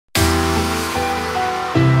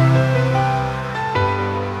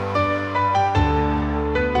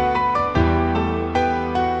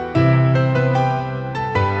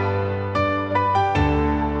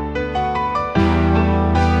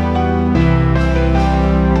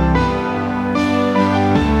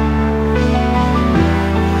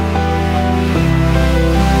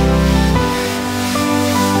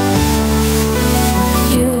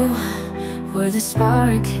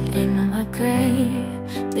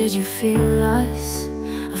Did you feel us?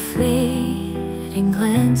 A fleeting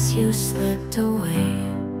glance, you slipped away.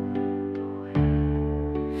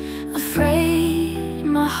 Afraid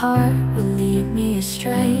my heart would lead me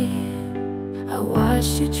astray, I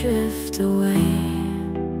watched you drift away.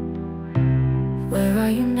 Where are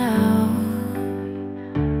you now?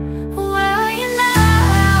 Where are you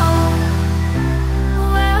now?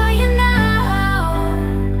 Where are you now?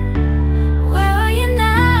 Where are you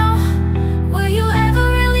now? Were you ever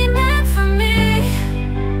really meant for me?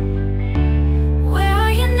 Where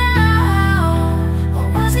are you now? Or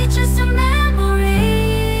was it just a memory?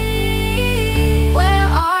 Where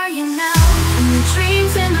are you now? In the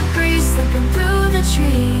dreams and the breeze slipping through the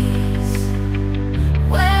trees.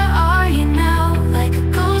 Where are you now? Like a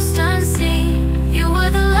ghost unseen, you were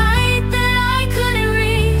the light that I couldn't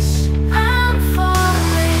reach. I'm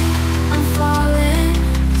falling,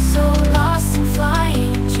 so lost in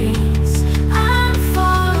flying dreams. I'm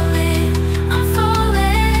falling,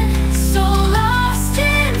 so lost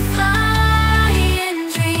in flying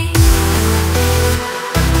dreams.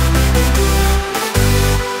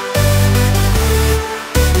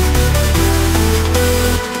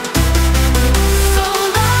 So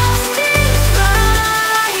lost in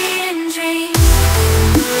flying dreams.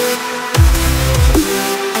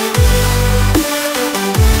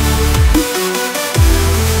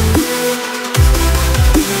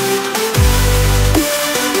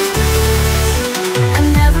 I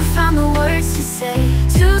never found the words to say,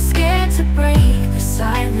 too scared to break the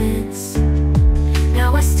silence.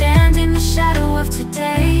 Now I stand in the shadow of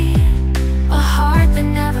today, a heart that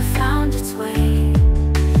never found its way.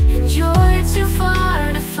 And you're too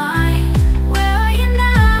far to find. Where are you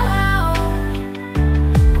now?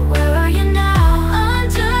 Where are you now?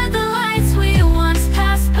 Under the lights we once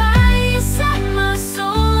passed by, you set my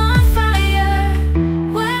soul on fire.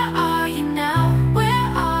 Where are you now? Where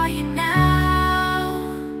are you now?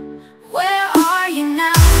 Where are you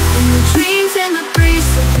now? In the dreams and the breeze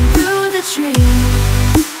slipping through the trees.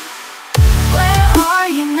 Where are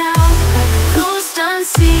you now? Like a ghost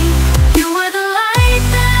unseen, you were the light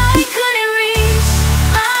that I couldn't reach.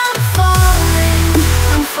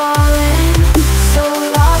 I'm falling, so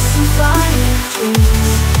lost in flying dreams.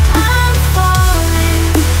 I'm falling,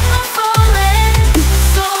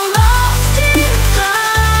 so lost in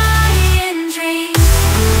flying dreams.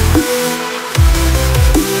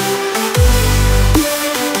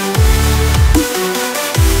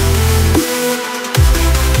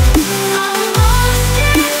 I'm lost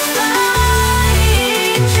in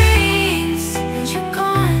flying dreams, and you're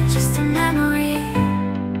gone, just a memory.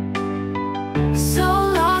 So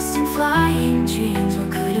lost in flying dreams, what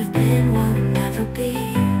could have been will never be.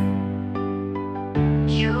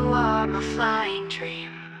 You are my fly.